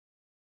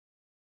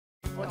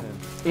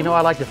You know,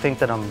 I like to think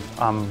that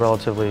I'm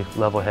relatively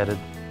level-headed.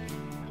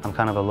 I'm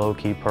kind of a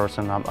low-key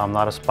person. I'm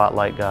not a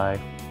spotlight guy.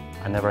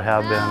 I never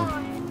have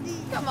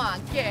been. Come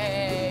on,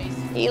 Case.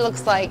 He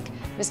looks like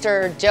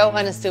Mr. Joe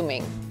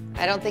Unassuming.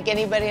 I don't think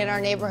anybody in our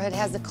neighborhood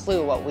has a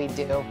clue what we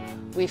do.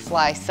 We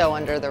fly so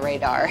under the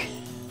radar.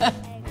 At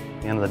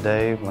the end of the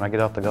day, when I get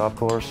off the golf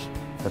course,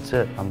 that's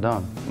it, I'm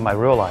done. My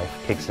real life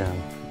kicks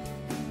in.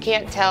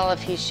 Can't tell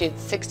if he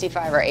shoots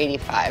 65 or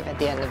 85 at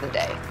the end of the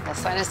day. He'll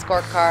sign a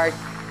scorecard,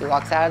 he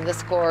walks out of the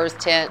scorer's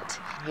tent,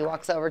 he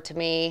walks over to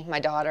me, my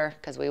daughter,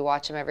 because we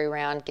watch him every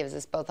round, gives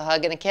us both a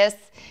hug and a kiss,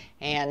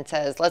 and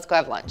says, let's go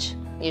have lunch.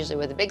 Usually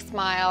with a big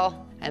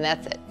smile, and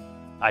that's it.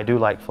 I do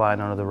like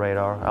flying under the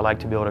radar. I like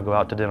to be able to go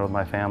out to dinner with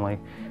my family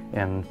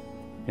and,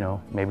 you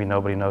know, maybe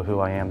nobody know who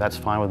I am. That's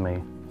fine with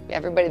me.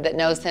 Everybody that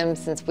knows him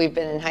since we've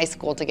been in high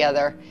school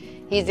together,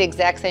 he's the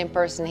exact same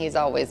person he's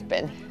always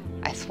been.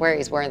 I swear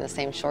he's wearing the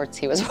same shorts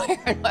he was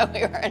wearing when we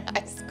were in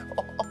high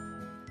school.